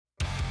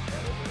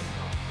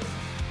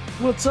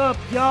What's up,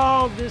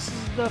 y'all? This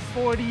is the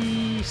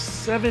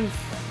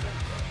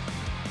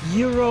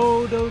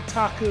 47th-year-old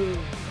otaku.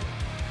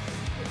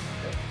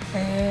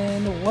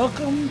 And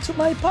welcome to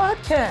my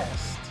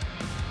podcast.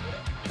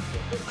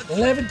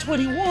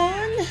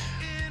 11/21.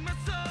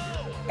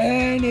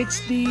 And it's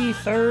the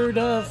third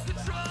of...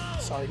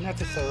 Sorry, not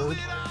the third.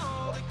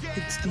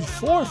 It's the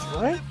fourth,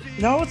 right?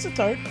 No, it's the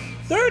third.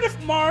 3rd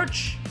of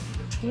March,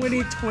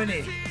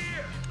 2020.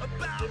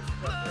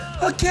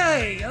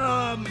 Okay,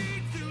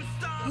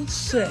 let's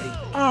see.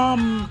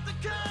 I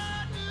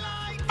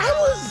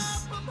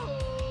was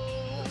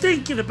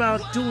thinking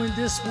about doing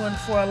this one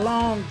for a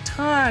long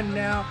time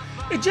now.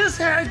 It just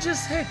had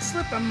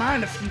slipped my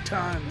mind a few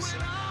times.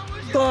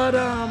 But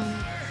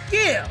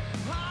yeah.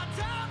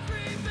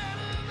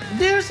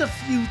 There's a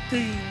few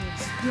things.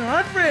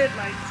 I've read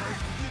like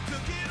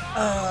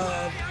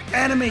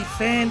anime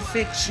fan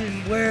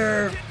fiction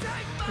where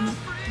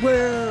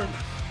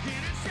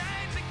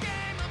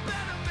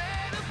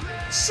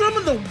some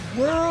of the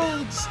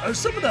world's or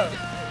some of the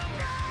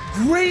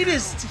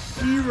greatest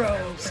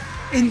heroes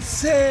in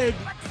said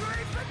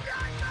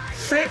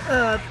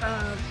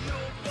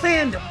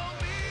fandom,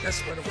 that's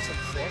what it was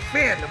for,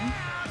 fandom,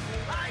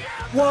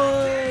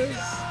 was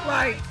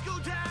like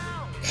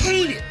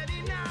hated.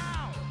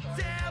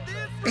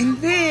 And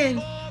then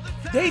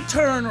they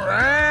turn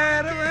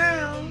right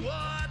around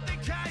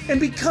and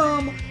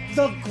become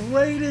the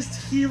greatest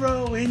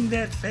hero in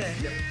that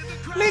fandom.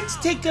 Let's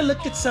take a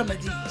look at some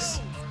of these.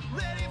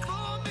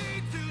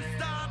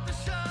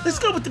 Let's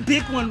go with the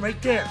big one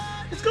right there.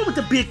 Let's go with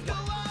the big one.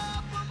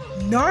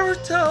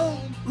 Naruto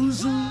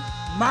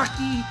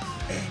Uzumaki,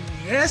 and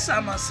yes, I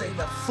must say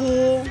the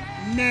full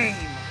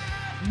name,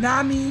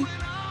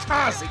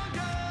 Namikaze.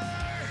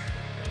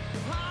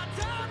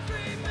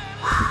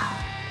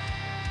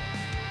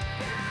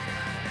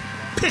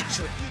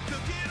 Picture it.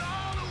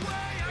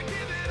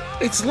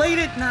 It's late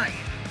at night,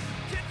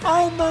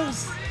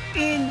 almost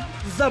in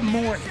the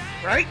morning,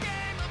 right?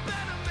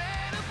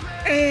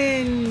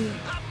 And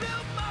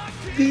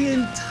the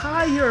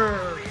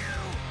entire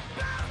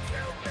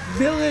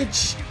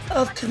village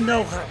of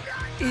Konoha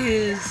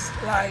is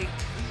like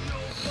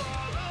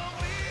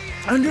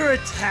under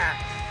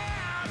attack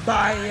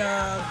by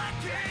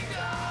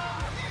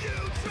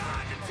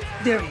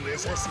there he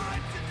is, I see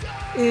him.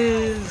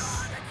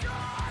 Is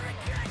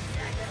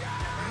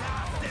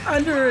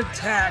under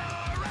attack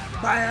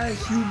by a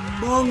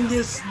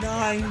humongous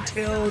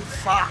 9-tailed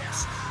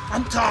fox.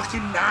 I'm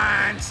talking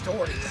 9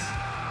 stories.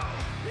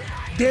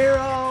 They're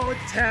all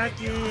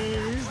attacking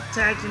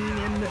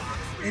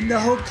in the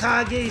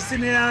Hokage,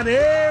 sending out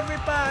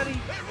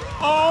everybody,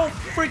 all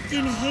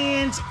freaking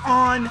hands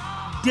on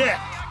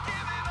deck.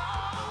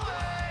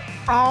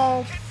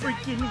 All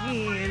freaking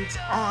hands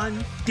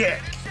on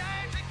deck.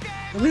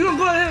 We're gonna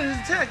go ahead and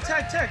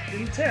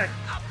attack.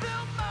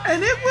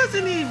 And it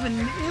wasn't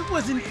even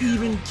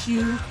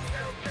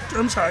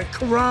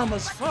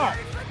Kurama's fault.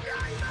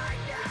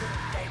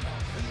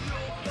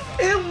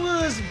 It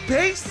was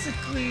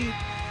basically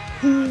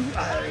who a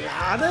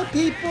lot of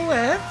people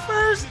at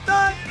first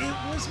thought it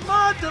was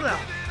Madara.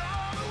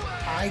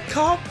 I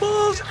call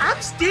bullshit. I'm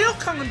still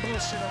calling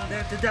bullshit on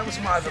that was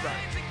Madara.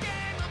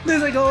 They're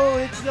like,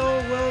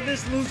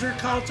 this loser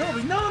called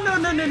Toby. No.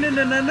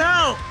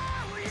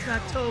 It's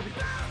not Toby.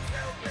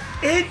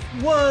 It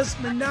was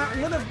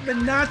one of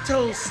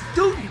Minato's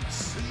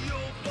students.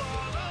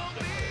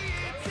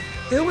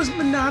 It was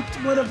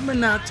one of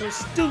Minato's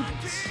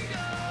students,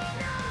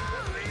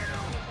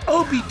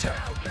 Obito,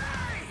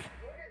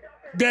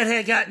 that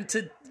had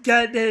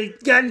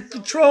gotten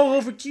control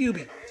over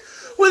Kyuubi.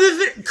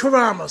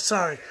 Kurama,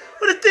 sorry.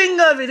 Well, the thing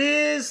of it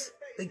is,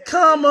 they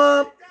come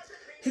up.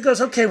 He goes,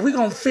 okay, we're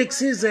gonna fix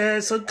his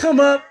ass. So come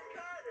up,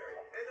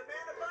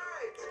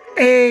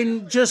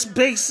 and just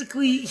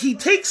basically he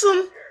takes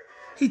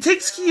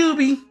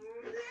Kyuubi,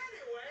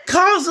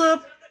 calls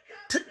up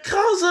the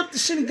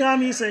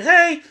Shinigami and say,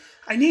 "Hey,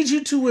 I need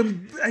you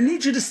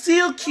to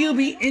steal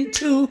Kyuubi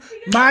into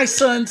my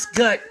son's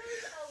gut."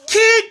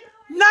 Kid,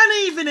 not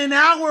even an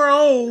hour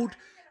old,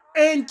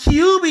 and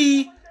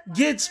Kyuubi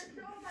gets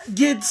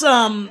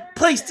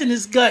placed in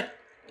his gut,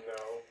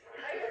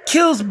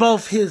 kills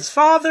both his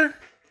father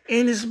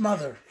and his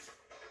mother,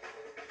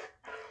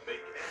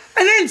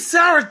 and then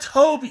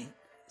Sarutobi.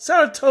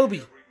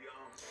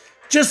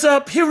 Just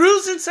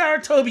Hiruzen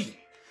Sarutobi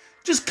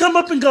just come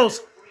up and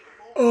goes,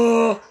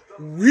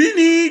 we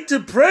need to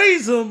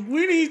praise him.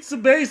 We need to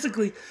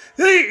basically,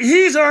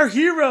 he's our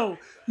hero.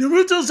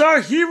 Naruto's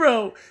our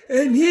hero.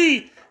 And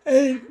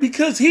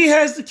because he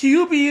has the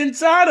Kyuubi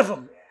inside of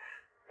him.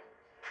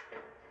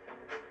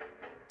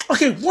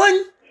 Okay,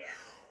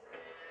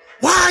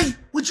 why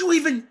would you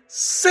even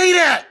say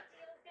that?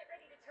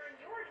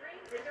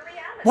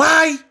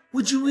 Why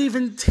would you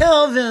even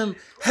tell them,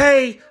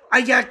 hey,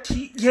 this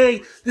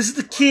is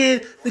the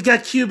kid that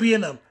got Kyuubi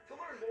in him?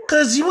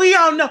 Because we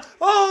all know,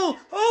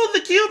 the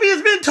Kyuubi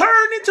has been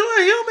turned into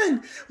a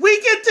human. We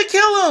get to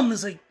kill him.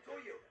 It's like,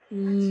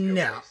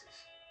 no.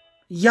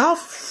 Y'all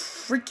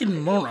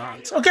freaking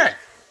morons. Okay.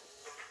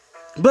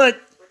 But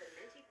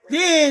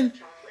Then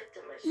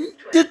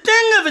the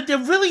thing of it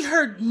that really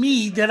hurt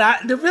me,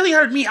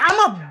 I'm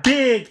a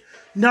big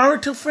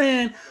Naruto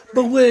fan,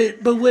 but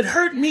what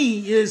hurt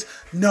me is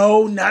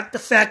not the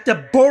fact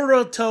that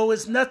Boruto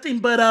is nothing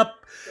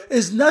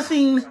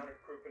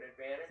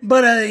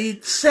but a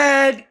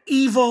sad,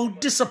 evil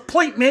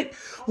disappointment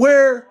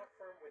where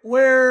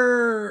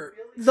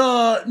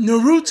the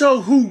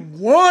Naruto who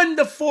won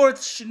the fourth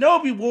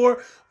Shinobi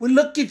War would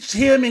look at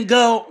him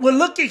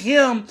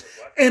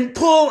and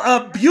pull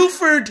a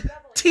Buford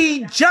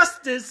T.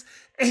 Justice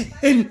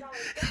and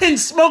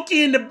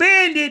Smokey and the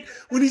Bandit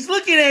when he's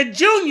looking at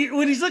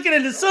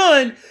his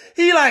son,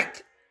 he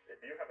like,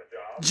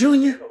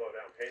 Junior,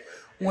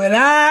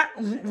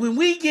 when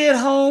we get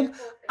home,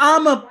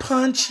 I'ma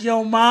punch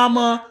your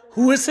mama,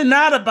 who is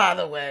Hinata, by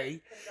the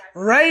way,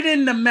 right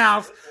in the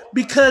mouth,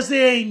 because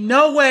there ain't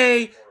no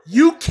way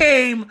you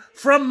came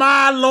from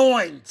my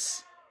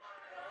loins.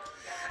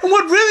 And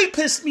what really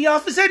pissed me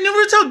off is that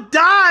Naruto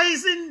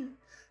dies in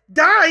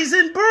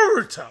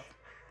Boruto.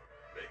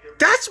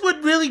 That's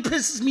what really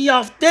pisses me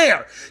off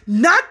there.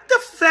 Not the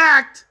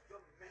fact,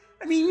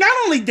 not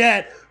only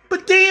that,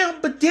 but damn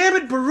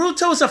it,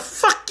 Boruto is a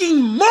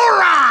fucking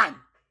moron.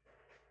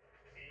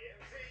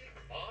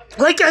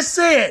 Like I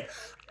said,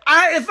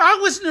 if I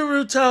was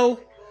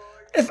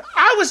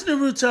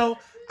Naruto,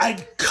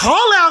 I'd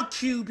call out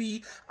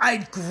Kyuubi,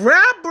 I'd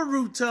grab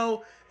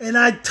Boruto, and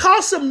I'd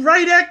toss him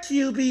right at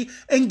Kyuubi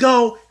and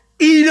go,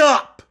 eat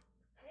up.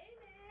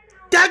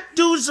 That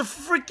dude's a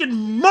freaking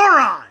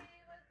moron.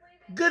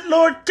 Good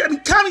Lord,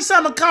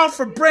 Kami-sama called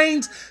for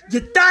brains. He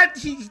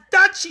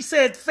thought she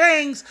said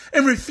fangs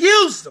and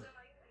refused them.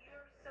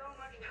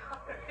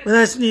 But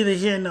that's neither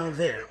here nor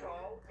there.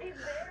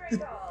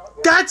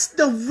 That's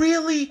the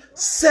really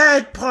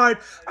sad part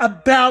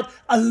about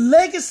a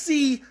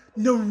legacy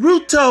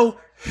Naruto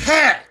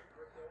had.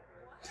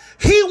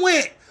 He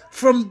went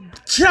from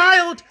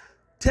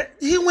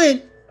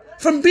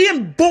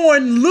being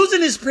born,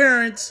 losing his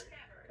parents,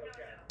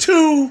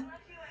 to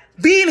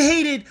being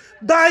hated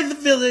by the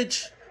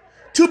village,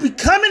 to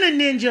becoming a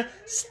ninja,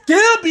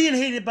 still being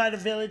hated by the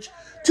village,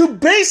 to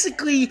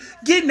basically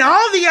getting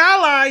all the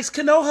allies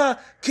Konoha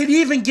could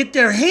even get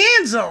their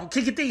hands on,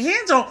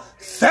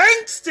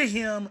 thanks to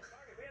him,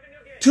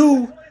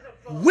 to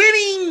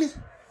winning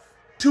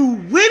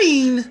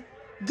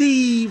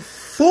the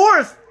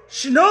fourth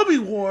Shinobi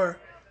War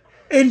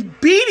and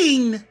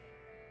beating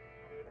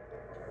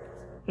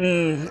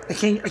I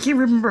can't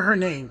remember her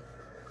name.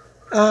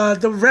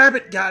 The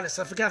rabbit goddess,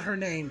 I forgot her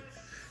name.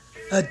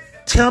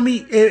 Tell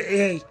me,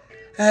 hey,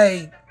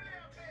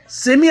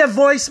 send me a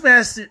voice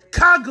message.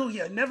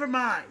 Kaguya, never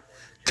mind.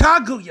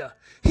 Kaguya.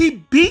 He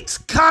beats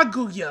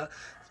Kaguya,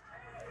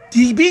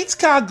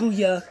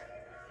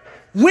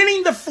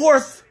 winning the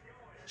fourth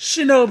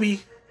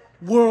Shinobi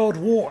World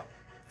War.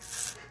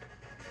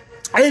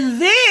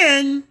 And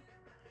then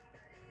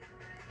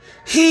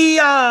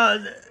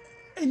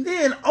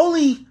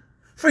only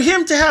for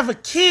him to have a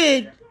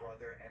kid,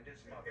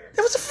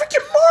 that was a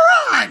freaking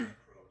moron.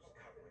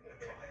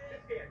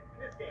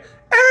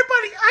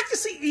 Everybody, I can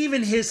see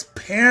even his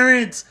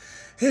parents,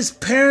 his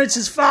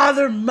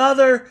father,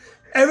 mother,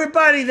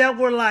 everybody that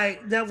were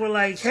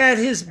like had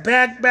his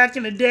back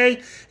in the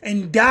day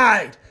and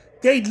died.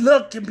 They'd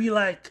look and be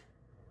like,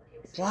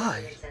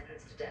 why?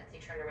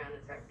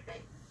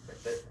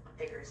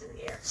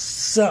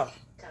 So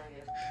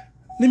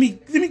let me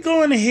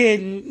go on ahead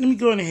and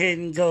go on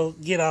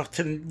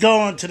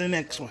to the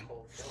next one.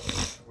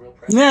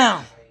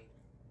 Now,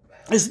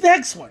 this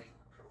next one,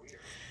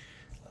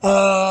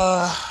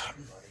 all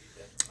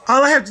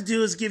I have to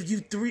do is give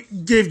you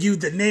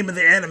the name of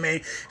the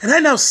anime, and I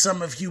know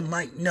some of you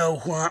might know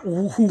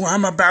who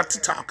I'm about to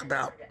talk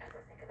about.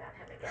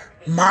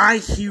 My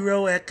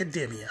Hero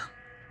Academia.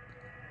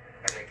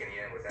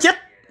 Yep,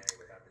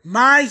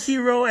 My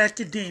Hero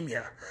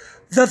Academia.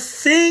 The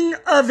thing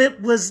of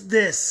it was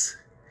this: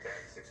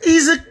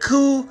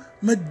 Izuku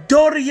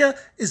Midoriya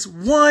is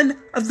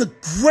one of the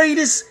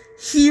greatest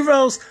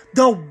heroes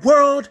the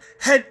world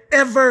had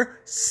ever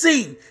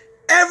seen.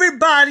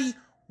 Everybody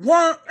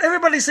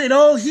said,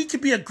 "Oh, he could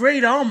be a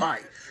great All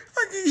Might.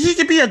 He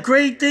could be a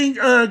great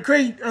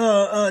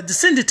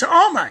descendant to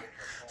All Might."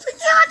 So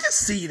yeah, I can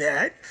see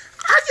that.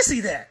 I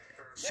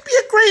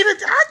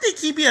think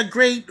he'd be a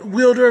great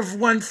wielder of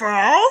One for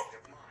All.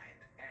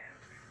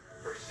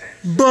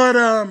 But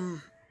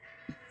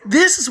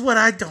this is what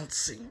I don't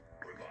see.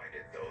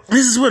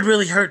 This is what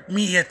really hurt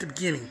me at the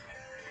beginning.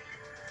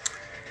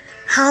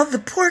 How the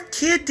poor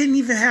kid didn't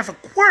even have a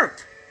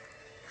quirk.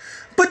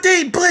 But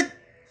they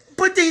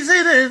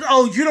say that,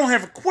 oh, you don't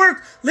have a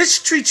quirk,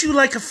 let's treat you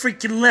like a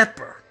freaking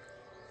leper.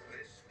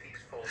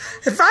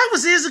 If I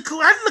was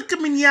Izuku, I'd look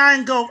him in the eye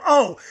and go,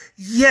 oh,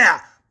 yeah,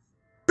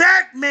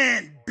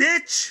 Batman,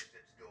 bitch.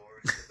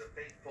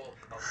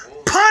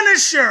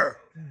 Punisher,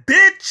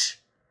 bitch.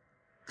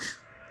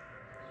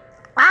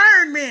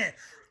 Iron Man.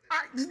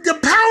 The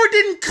power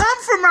didn't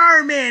come from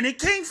Iron Man. It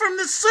came from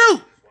the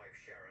suit.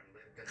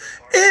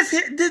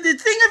 The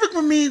thing of it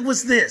with me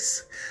was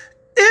this.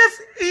 If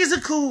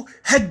Izuku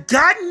had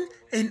gotten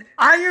an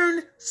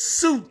iron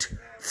suit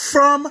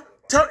from...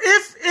 So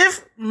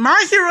if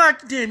My Hero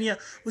Academia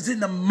was in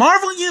the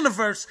Marvel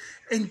Universe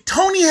and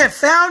Tony had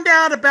found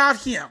out about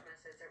him,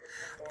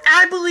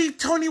 I believe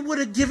Tony would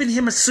have given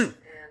him a suit.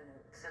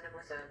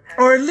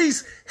 Or at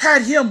least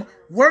had him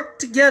work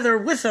together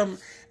with him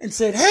and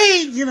said,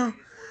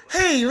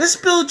 hey, let's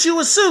build you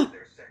a suit.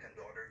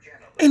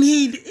 And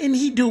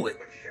he'd do it.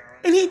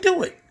 And he'd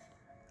do it.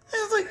 I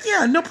was like,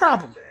 yeah, no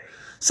problem.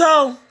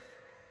 So,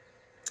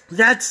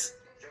 that's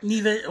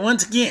neither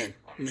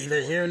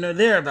here nor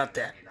there about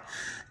that.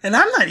 And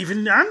I'm not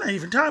even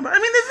talking about, the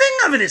thing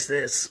of it is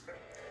this.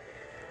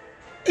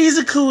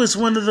 Izuku is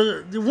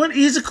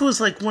Izuku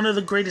is like one of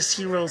the greatest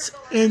heroes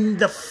in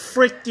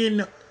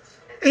that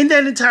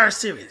entire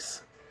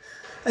series.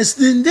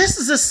 This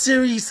is a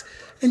series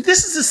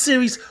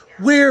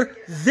where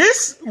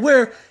his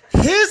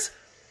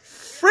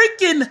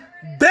freaking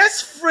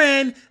best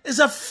friend is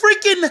a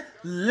freaking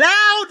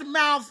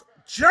loudmouth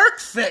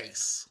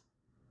jerkface.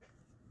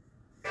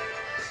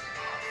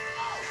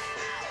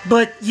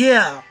 But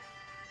yeah,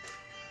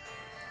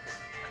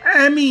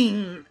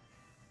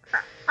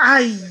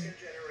 I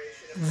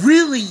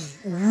really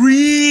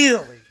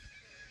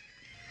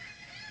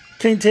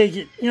can't take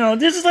it.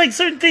 This is like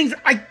certain things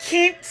I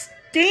can't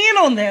stand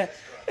on that.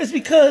 It's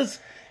because,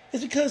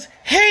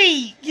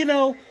 hey, we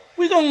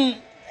gonna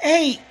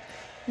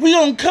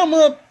come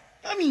up.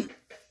 The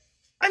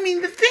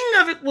thing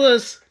of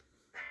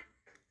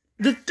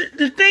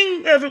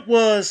it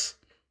was,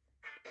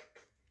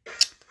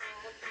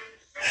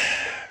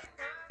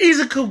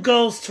 Izuku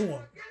goes to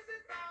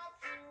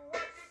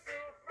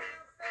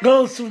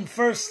him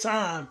first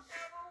time,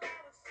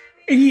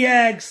 and he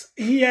asks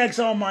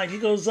All Might. He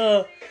goes,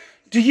 "Do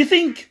you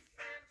think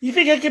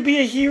I could be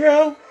a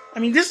hero?"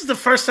 This is the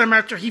first time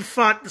after he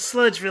fought the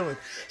sludge villain.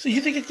 So you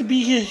think I could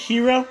be a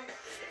hero?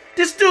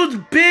 This dude's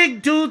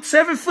big dude,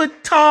 7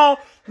 foot tall,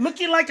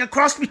 looking like a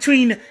cross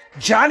between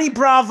Johnny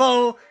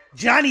Bravo,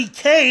 Johnny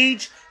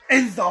Cage,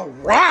 and The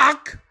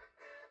Rock.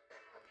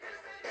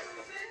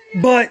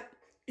 But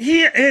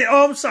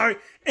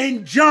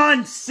and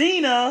John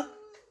Cena.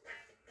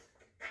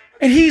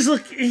 And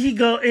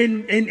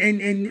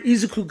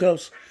Izuku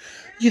goes,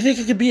 "You think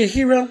I could be a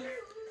hero?"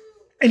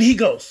 And he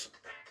goes,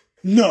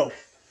 No.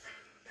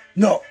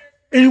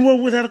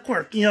 Anyone without a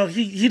quirk.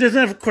 He doesn't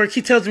have a quirk.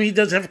 He tells me he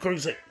doesn't have a quirk.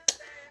 He's like,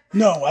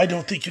 "No, I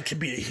don't think you can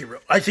be a hero.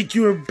 I think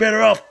you are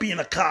better off being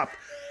a cop."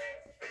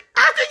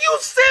 After you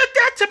said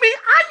that to me,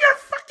 you're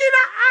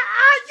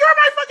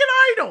my fucking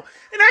idol.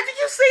 And after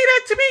you say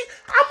that to me,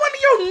 I'm one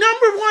of your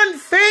number one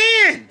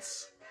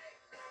fans.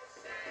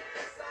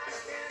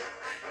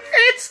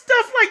 It's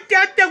stuff like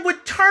that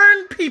would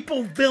turn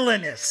people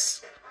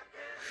villainous.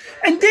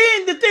 And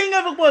then the thing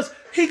of it was,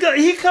 he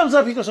comes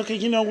up, he goes, "Okay,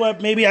 you know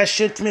what? Maybe I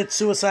should commit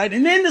suicide."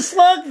 And then the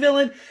slug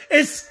villain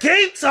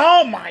escapes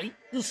All Might.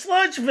 The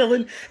sludge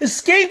villain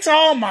escapes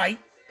All Might.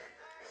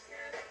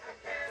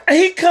 And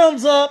he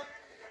comes up,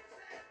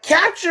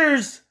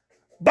 captures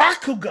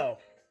Bakugo.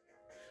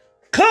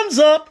 Comes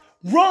up,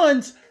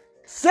 runs,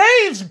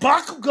 saves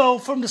Bakugo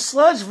from the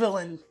sludge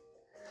villain.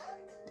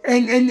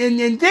 And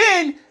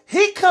then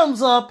he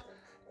comes up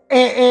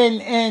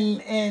and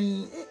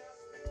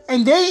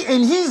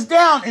he's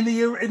down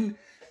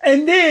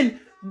and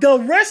then the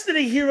rest of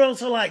the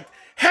heroes are like,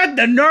 had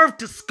the nerve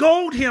to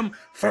scold him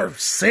for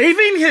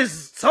saving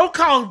his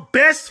so-called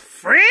best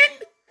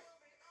friend?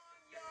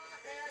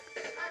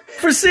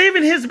 For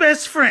saving his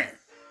best friend.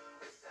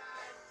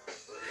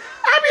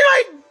 I'd be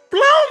like,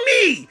 blow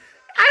me!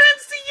 I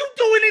didn't see you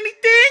doing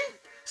anything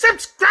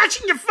except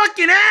scratching your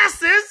fucking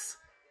asses.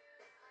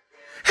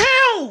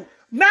 Hell,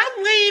 Mount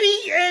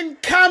Lady and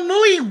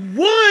Kamui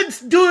Woods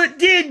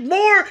did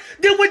more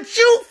than what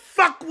you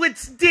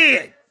fuckwits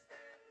did.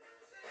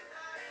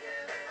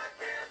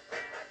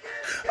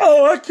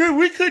 "Oh,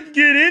 we couldn't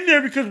get in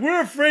there because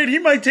we're afraid he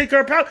might take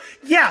our power."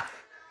 Yeah.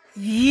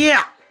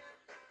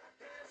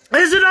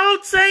 There's an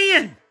old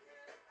saying.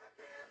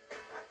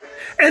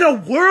 In a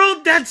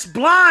world that's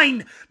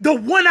blind, the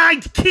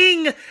one-eyed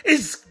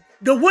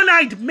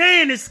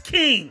man is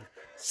king.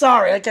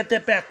 Sorry, I got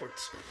that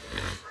backwards.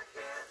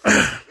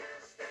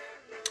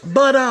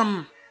 But,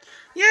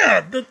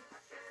 yeah,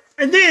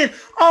 and then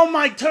All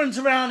Might turns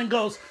around and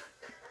goes,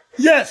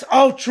 "Yes,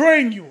 I'll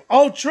train you,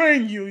 all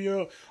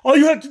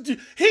you have to do."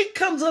 He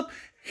comes up,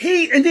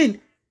 and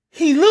then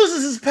he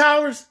loses his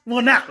powers,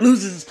 well, not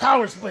loses his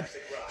powers, but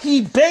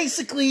he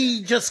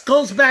basically just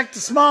goes back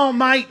to Small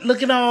Might,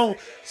 looking all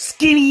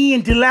skinny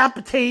and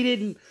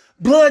dilapidated, and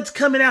blood's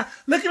coming out,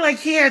 looking like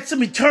he had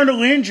some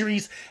eternal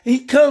injuries, and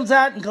he comes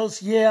out and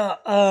goes, "Yeah,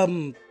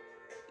 and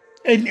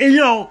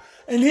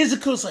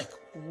Izuku's like,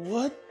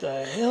 "What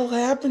the hell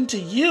happened to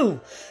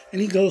you?" And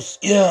he goes,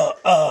 "Yeah,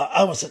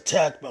 I was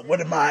attacked by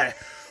one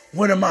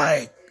of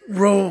my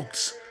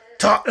rogues,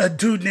 a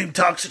dude named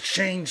Toxic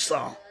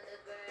Chainsaw."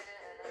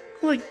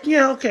 I'm like,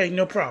 "Yeah, okay,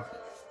 no problem."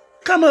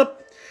 Come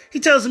up, he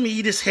tells him to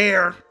eat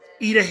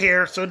a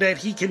hair so that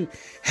he can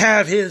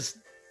have his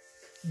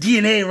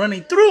DNA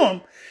running through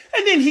him,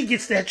 and then he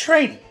gets that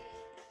training.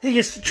 he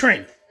gets to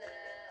train.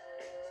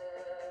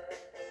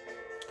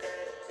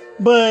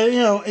 But,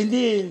 and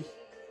then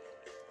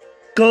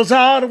goes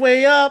all the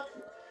way up,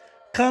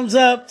 comes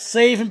up,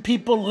 saving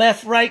people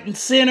left, right, and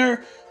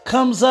center,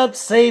 comes up,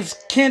 saves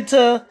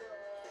Kenta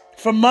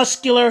from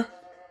Muscular,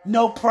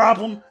 no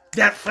problem.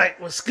 That fight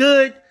was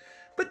good.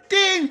 But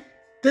then,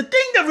 the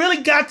thing that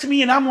really got to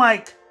me, and I'm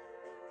like,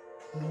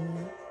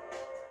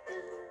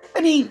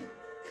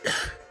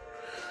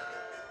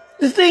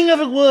 the thing of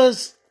it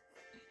was,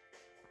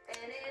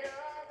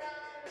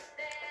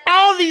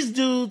 all these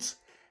dudes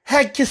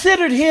had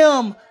considered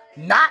him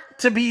not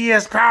to be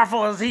as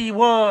powerful as he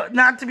was,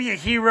 not to be a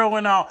hero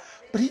and all.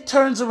 But he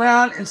turns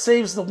around and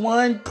saves the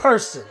one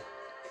person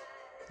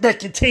that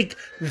can take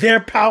their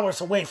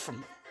powers away from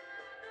them.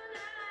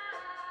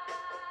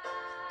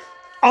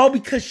 All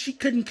because she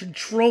couldn't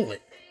control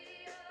it.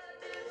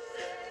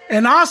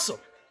 And also,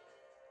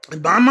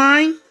 in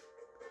my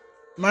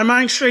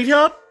mind straight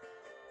up,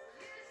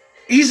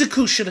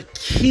 Izuku should have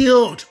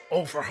killed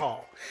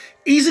Overhaul.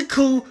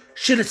 Izuku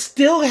should have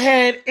still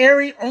had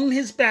Eri on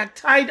his back,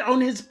 tied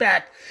on his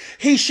back.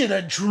 He should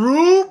have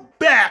drew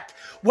back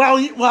while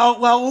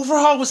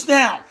Overhaul was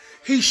down.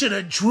 He should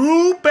have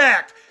drew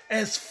back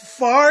as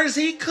far as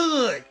he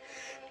could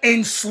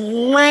and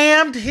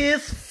slammed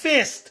his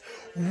fist.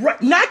 Not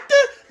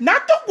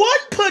the one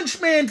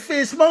punch man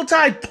fist,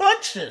 multi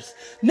punches.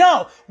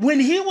 No, when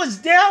he was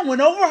down,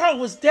 when Overhaul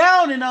was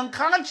down and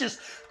unconscious,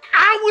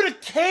 I would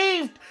have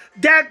caved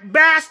that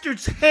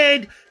bastard's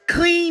head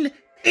clean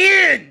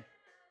in.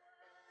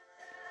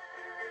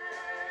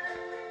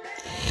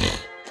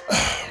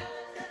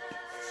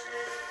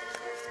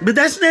 But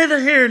that's neither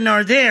here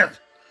nor there.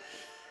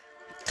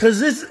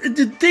 Because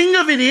the thing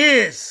of it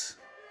is,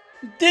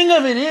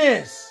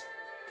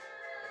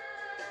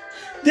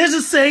 there's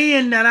a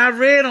saying that I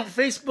read on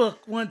Facebook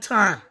one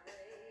time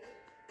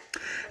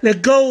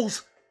that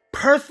goes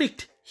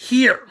perfect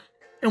here.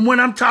 And what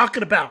I'm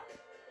talking about.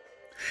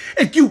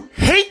 If you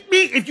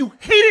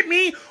hated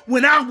me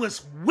when I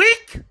was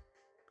weak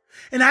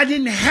and I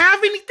didn't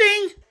have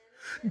anything,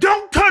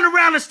 don't turn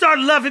around and start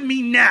loving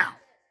me now.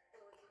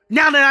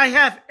 Now that I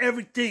have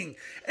everything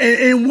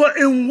and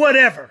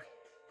whatever.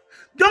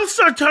 Don't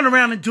start turning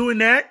around and doing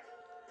that.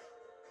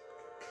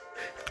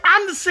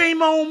 I'm the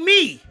same old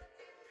me.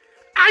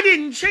 I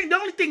didn't change. The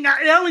only thing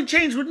that only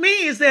changed with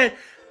me is that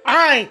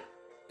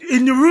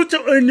in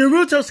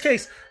Naruto's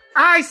case,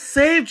 I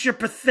saved your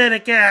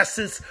pathetic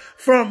asses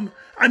from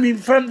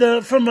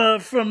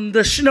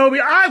the Shinobi.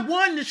 I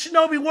won the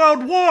Shinobi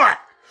World War,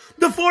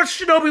 the fourth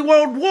Shinobi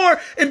World War,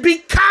 and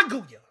beat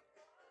Kaguya.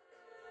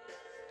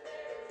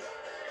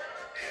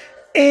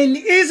 In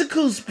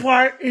Izuku's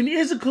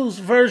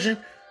version,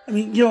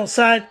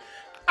 side,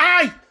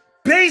 I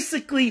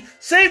basically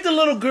saved the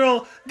little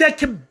girl that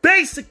can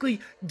basically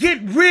get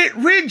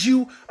rid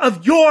you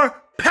of your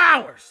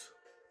powers.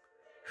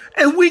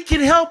 And we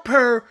can help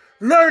her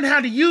learn how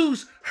to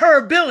use her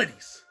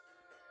abilities.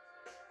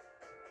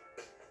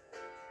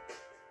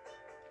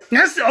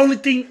 That's the only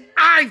thing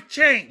I've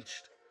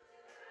changed.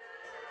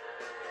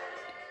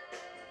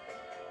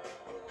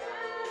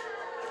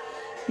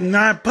 And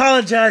I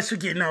apologize for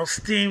getting all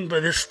steamed,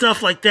 but there's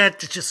stuff like that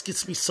just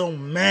gets me so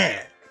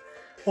mad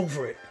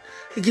over it.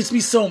 It gets me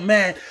so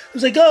mad.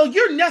 It's like, oh,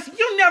 you'll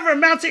never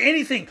amount to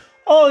anything.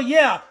 Oh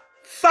yeah,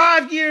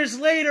 5 years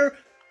later,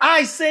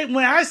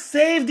 when I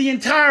saved the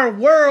entire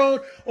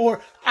world,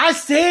 or I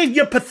saved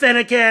your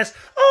pathetic ass.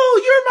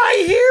 Oh, you're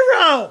my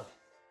hero.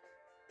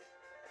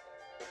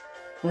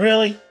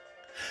 Really?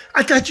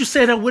 I thought you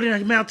said I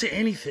wouldn't amount to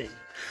anything.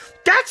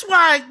 That's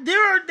why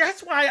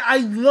I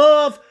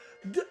love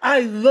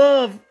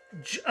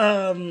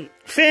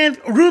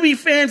Ruby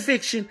fan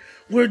fiction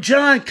where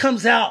John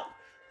comes out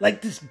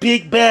like this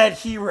big bad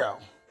hero.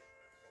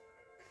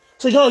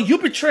 It's like, oh, you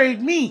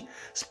betrayed me.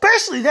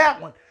 Especially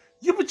that one.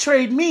 You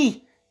betrayed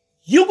me.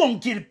 You gonna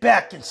get it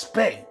back in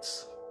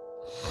spades.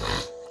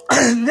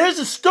 There's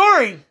a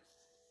story.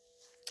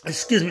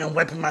 Excuse me, I'm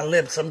wiping my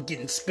lips. I'm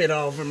getting spit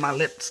all over my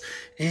lips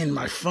and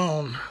my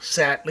phone,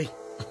 sadly.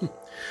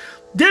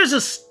 There's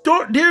a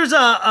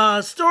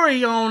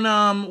story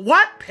on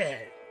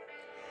Wattpad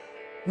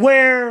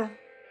where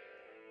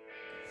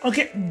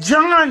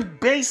John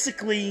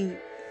basically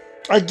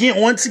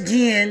once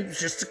again,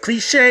 just a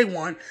cliche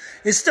one.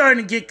 It's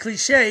starting to get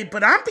cliche,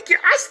 but I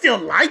still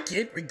like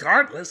it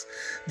regardless.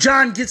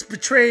 John gets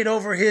betrayed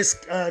over his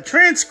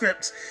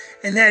transcripts,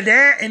 and that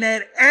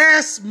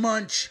ass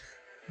munch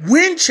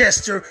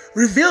Winchester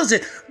reveals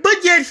it.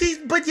 But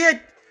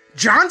yet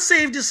John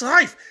saved his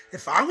life.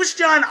 If I was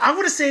John, I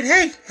would have said,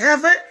 "Hey,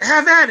 have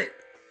at it."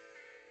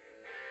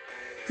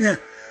 Yeah,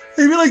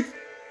 they'd be like,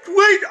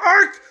 "Wait,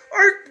 Ark,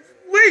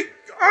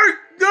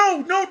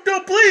 no,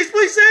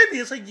 please save me."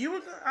 It's like,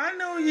 I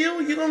know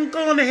you're gonna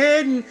go on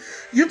ahead and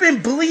you've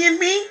been bullying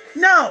me?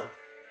 No.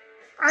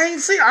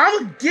 I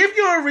would give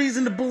you a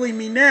reason to bully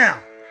me now.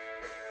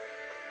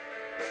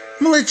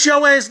 I'm gonna let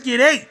your ass get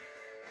ate.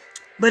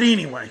 But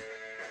anyway.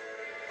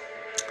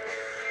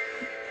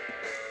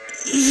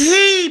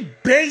 He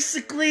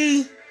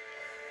basically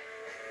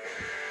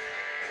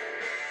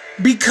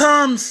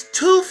becomes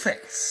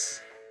Two-Face.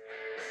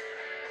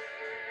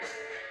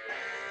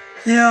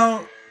 You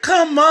know,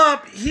 come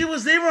up. They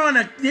were on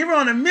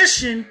a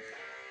mission.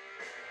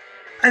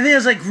 I think it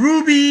was like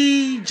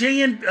Ruby,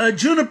 Jay, and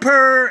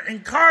Juniper,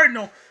 and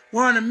Cardinal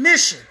were on a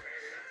mission,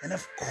 and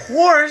of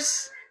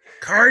course,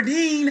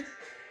 Cardine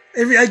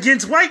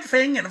against White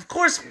Fang, and of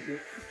course,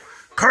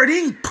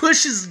 Cardine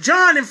pushes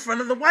John in front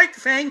of the White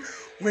Fang,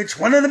 which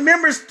one of the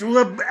members threw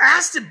an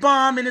acid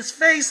bomb in his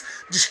face,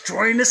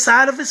 destroying the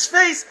side of his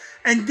face,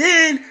 and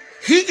then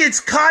he gets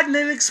caught in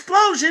an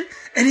explosion,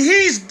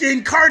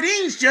 and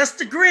Cardine's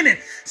just grinning.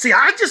 See,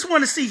 I just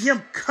want to see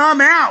him come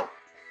out,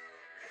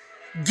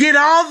 get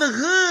all the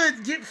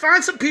hood,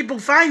 find some people,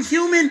 find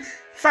human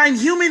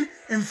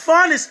and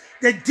Faunus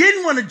that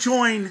didn't want to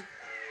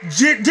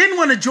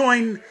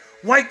join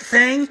White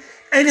Fang,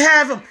 and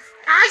have him.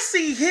 I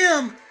see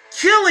him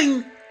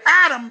killing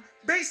Adam,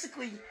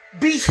 basically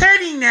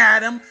beheading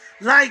Adam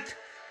like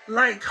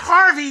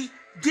Harvey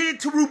did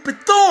to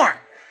Rupert Thorne.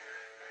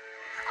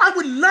 I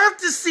would love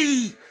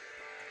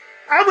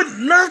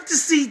to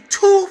see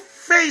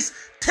Two-Face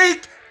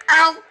take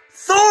out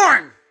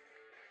Thorne.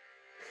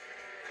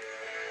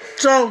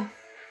 So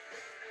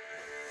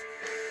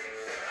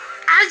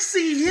I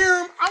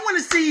want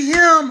to see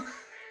him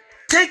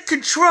take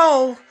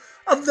control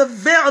of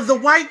the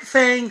White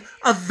Fang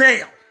of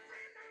Vale.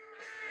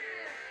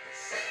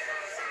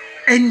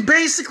 And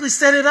basically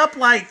set it up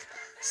like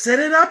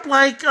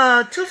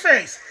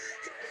Two-Face.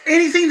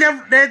 Anything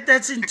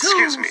that's in twos.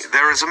 Excuse me,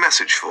 there is a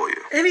message for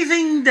you.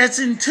 Anything that's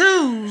in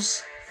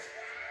twos,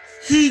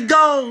 he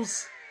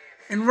goes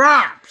and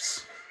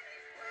robs.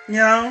 You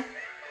know?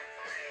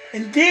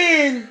 And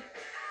then,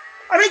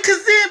 who they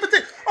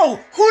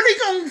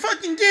gonna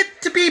fucking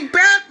get to be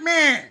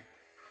Batman?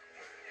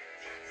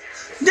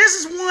 This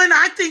is one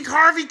I think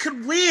Harvey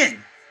could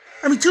win.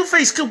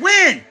 Two-Face could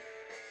win.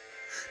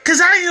 Cause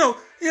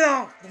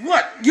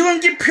what? You gonna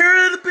get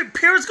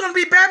Pierre's gonna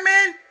be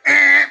Batman?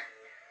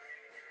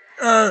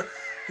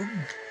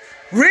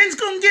 Ren's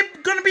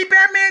gonna be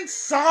Batman?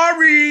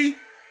 Sorry.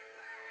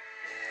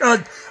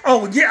 Ruby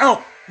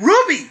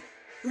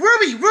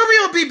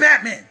will be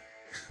Batman.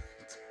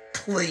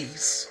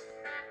 Please.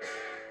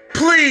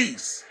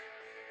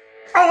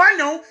 Oh, I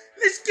know.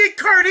 Let's get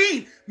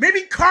Cardine.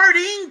 Maybe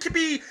Cardine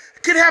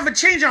could have a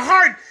change of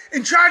heart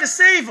and try to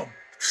save him.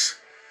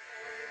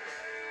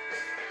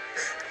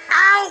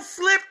 I'll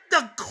flip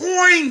the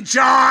coin,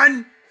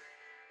 John.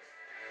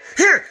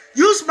 Here,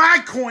 use my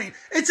coin.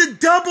 It's a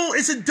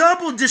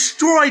double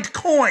destroyed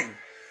coin.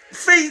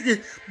 Excuse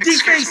me,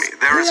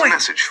 there is a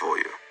message for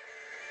you.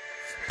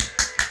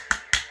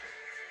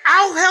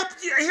 I'll help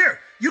you. Here,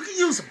 you can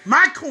use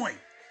my coin.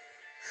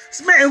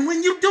 And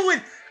when you do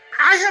it,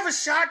 I have a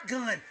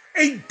shotgun,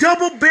 a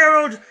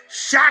double-barreled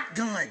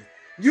shotgun.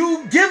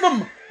 You give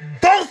them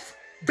both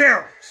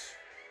barrels.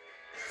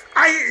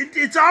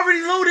 It's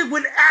already loaded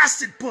with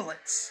acid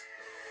bullets.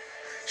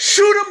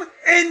 Shoot him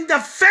in the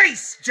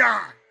face,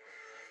 John.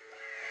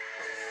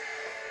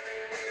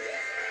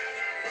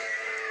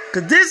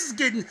 Because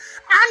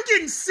I'm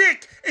getting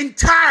sick and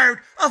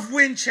tired of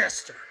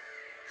Winchester.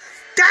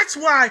 That's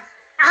why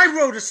I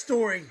wrote a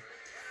story.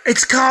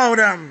 It's called,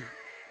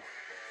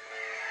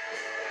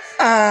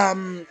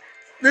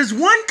 there's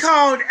one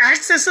called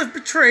Access of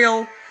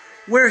Betrayal,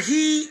 where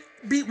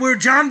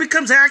John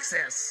becomes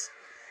Access.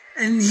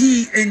 And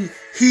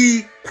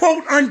he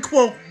quote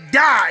unquote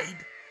died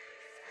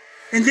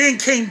and then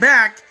came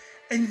back.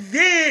 And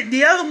then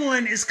the other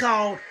one is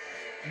called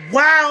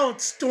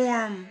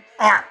Wildstorm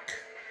Arc.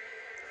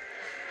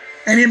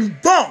 And in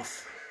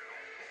both,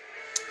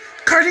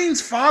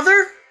 Cardine's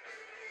father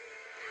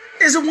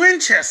is a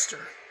Winchester.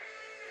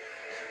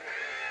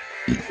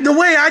 The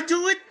way I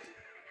do it,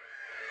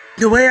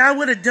 the way I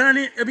would have done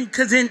it,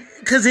 because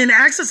in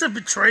Access of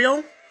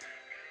Betrayal,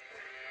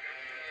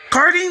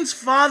 Cardine's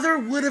father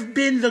would have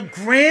been the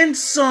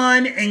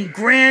grandson and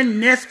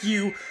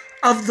grandnephew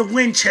of the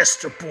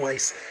Winchester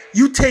boys.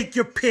 You take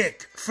your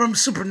pick from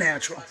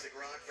Supernatural.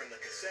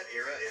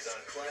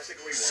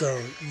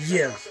 So,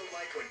 yeah.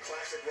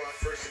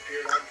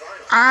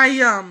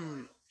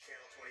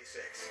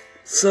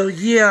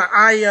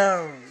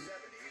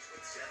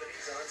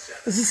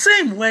 It's the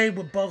same way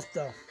with both,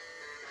 though.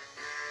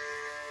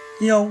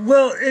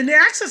 In the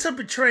Access of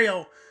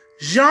Betrayal,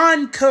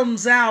 Jean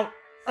comes out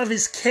of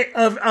his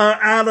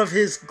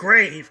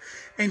grave,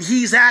 and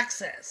he's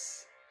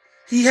Access.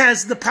 He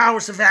has the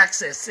powers of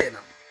Access in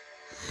him.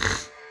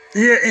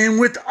 Yeah, and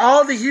with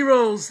all the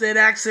heroes that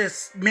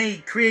Access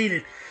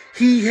created,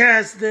 he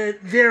has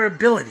their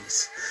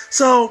abilities.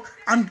 So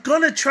I'm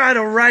gonna try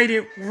to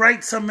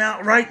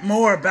write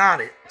more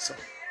about it.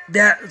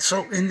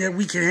 And then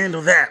we can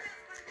handle that.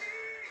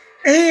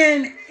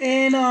 And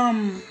in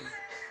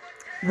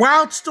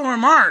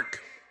Wildstorm Arc,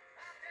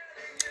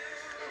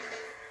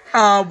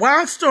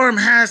 Wildstorm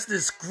has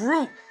this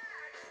group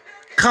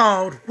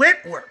called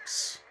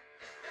Wetworks.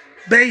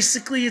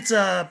 Basically, it's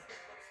a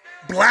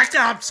Black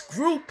Ops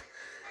group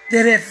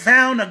that had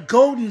found a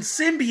golden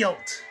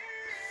symbiote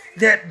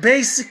that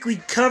basically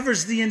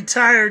covers the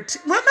entire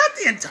team. Well, not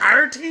the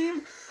entire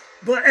team,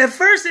 but at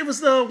first it was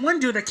the one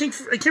dude. I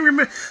can't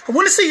remember. I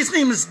want to say his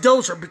name is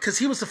Dozer because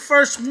he was the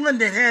first one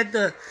that had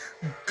the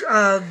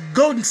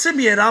golden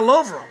symbiote all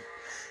over him.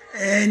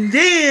 And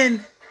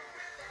then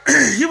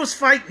he was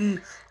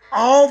fighting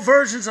all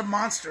versions of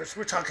monsters.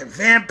 We're talking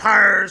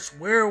vampires,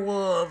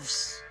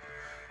 werewolves.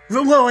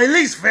 Well, at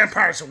least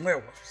vampires and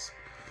werewolves.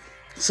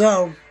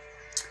 So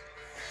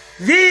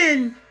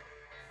then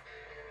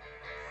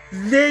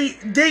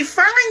they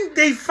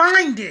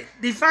find it.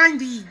 They find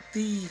the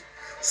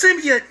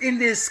symbiote in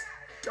this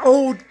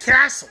old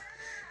castle,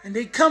 and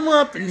they come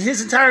up, and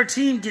his entire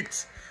team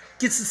gets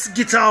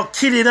all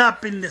kitted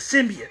up in the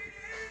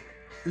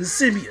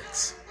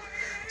symbiotes.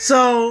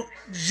 So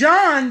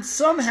John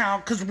somehow,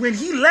 because when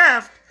he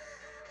left,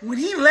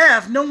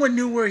 no one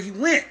knew where he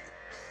went.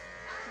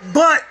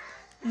 But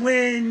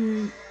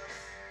when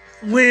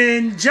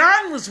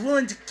John was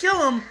willing to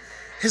kill him,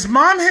 his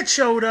mom had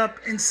showed up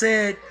and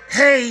said,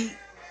 hey,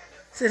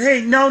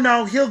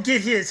 no, he'll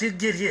get his.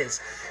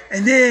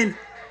 And then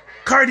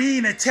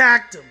Cardine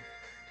attacked him.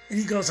 And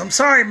he goes, I'm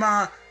sorry,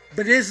 Ma,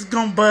 but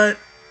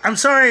I'm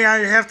sorry I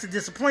have to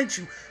disappoint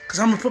you, because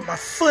I'm going to put my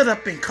foot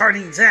up in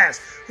Cardine's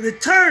ass. But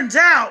it turns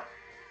out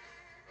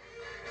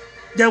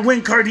that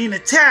when Cardine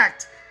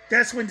attacked,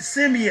 that's when the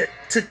symbiote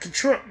took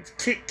control,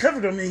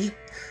 covered him, and he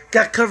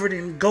got covered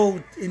in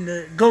gold, in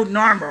the golden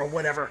armor or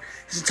whatever.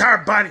 His entire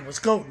body was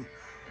golden.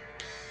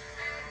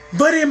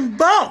 But in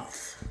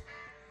both,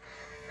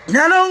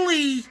 not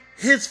only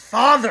his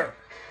father,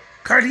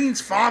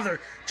 Cardine's father,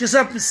 just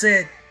up and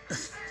said,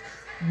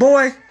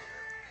 boy,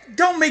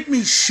 don't make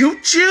me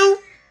shoot you,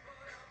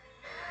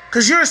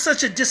 because you're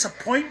such a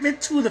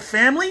disappointment to the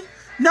family.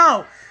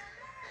 No,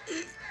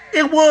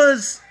 he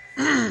was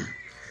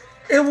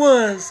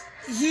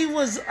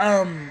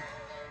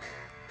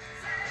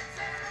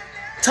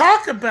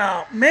talk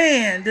about,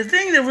 man, the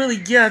thing that really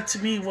got to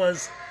me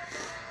was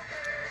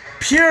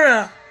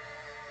Pyrrha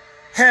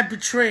had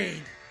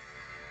betrayed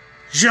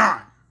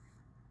John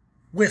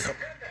with him.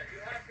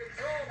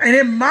 And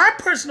in my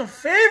personal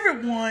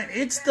favorite one,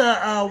 it's the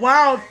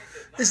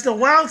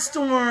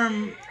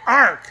Wildstorm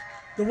arc.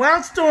 The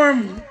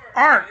Wildstorm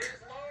arc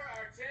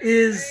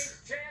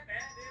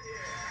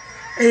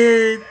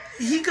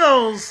he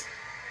goes,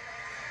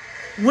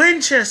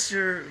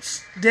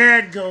 Winchester's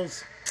dad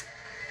goes,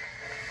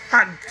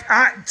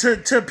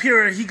 to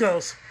Pyrrha, he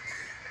goes,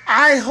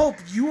 I hope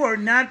you are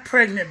not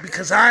pregnant,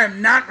 because I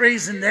am not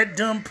raising that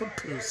dumb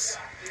papoose.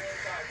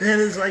 That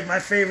is like my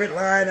favorite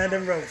line. I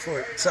never wrote for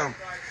it. So,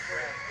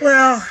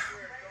 well,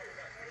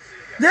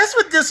 that's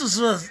what this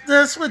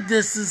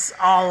is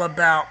all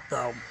about,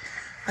 though.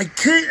 I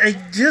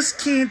just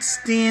can't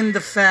stand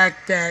the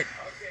fact that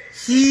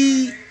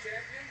he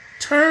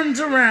turns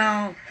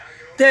around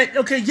that,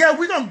 okay, yeah,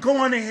 we're going to go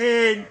on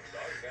ahead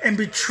and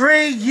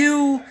betray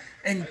you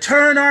and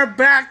turn our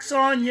backs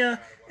on you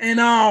and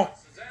all.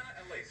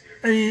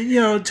 I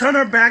mean, turn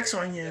our backs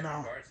on you and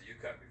all.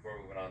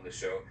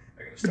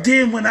 But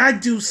then when I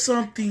do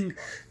something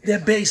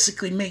that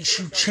basically makes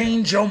you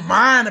change your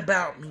mind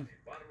about me,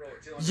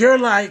 you're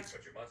like,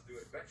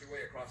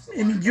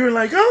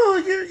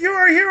 oh, you're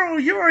our hero,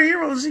 you're our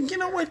heroes. And you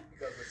know what?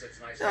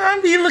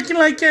 I'll be looking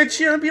like at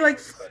you. I'll be like,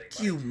 fuck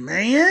you,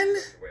 man.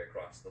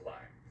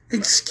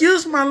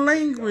 Excuse my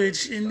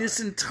language in this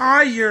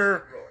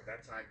entire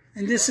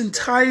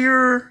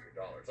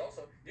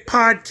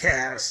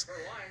podcast.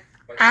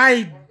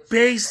 I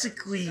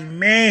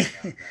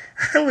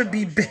would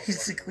be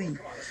basically,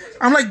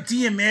 I'm like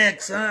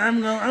DMX.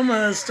 I'm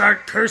gonna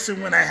start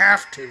cursing when I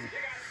have to.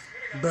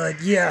 But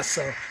yeah,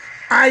 so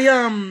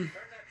I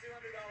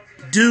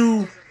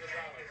do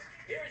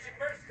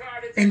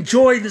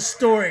enjoy the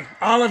story,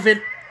 all of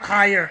it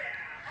higher.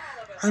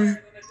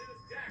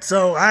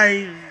 So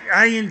I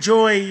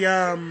enjoy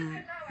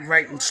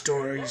writing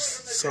stories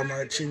so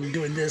much and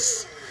doing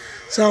this.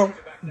 So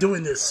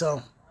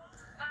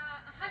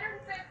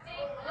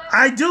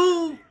I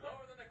do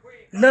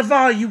love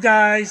all you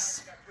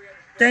guys.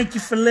 Thank you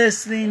for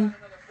listening.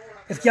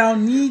 If y'all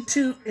need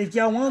to, if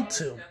y'all want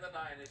to,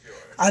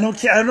 I don't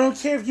care. I don't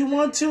care if you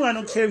want to. I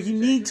don't care if you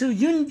need to.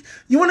 You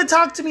want to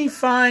talk to me?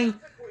 Fine.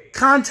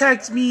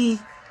 Contact me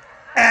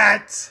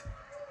at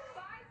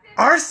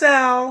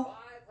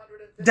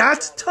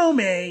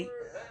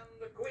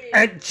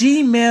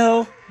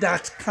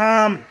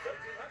arsal.tome@gmail.com.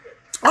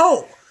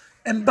 Oh,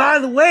 and by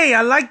the way,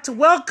 I'd like to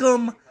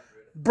welcome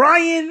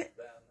Brian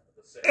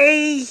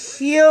A.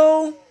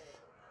 Hill,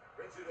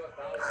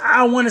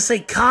 I want to say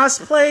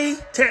cosplay,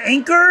 to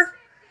Anchor.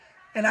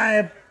 And I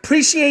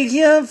appreciate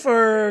him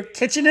for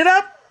catching it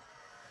up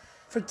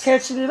with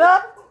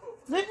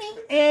me.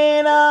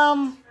 And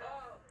I'll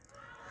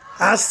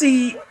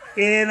see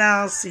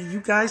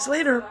you guys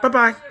later.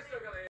 Bye-bye.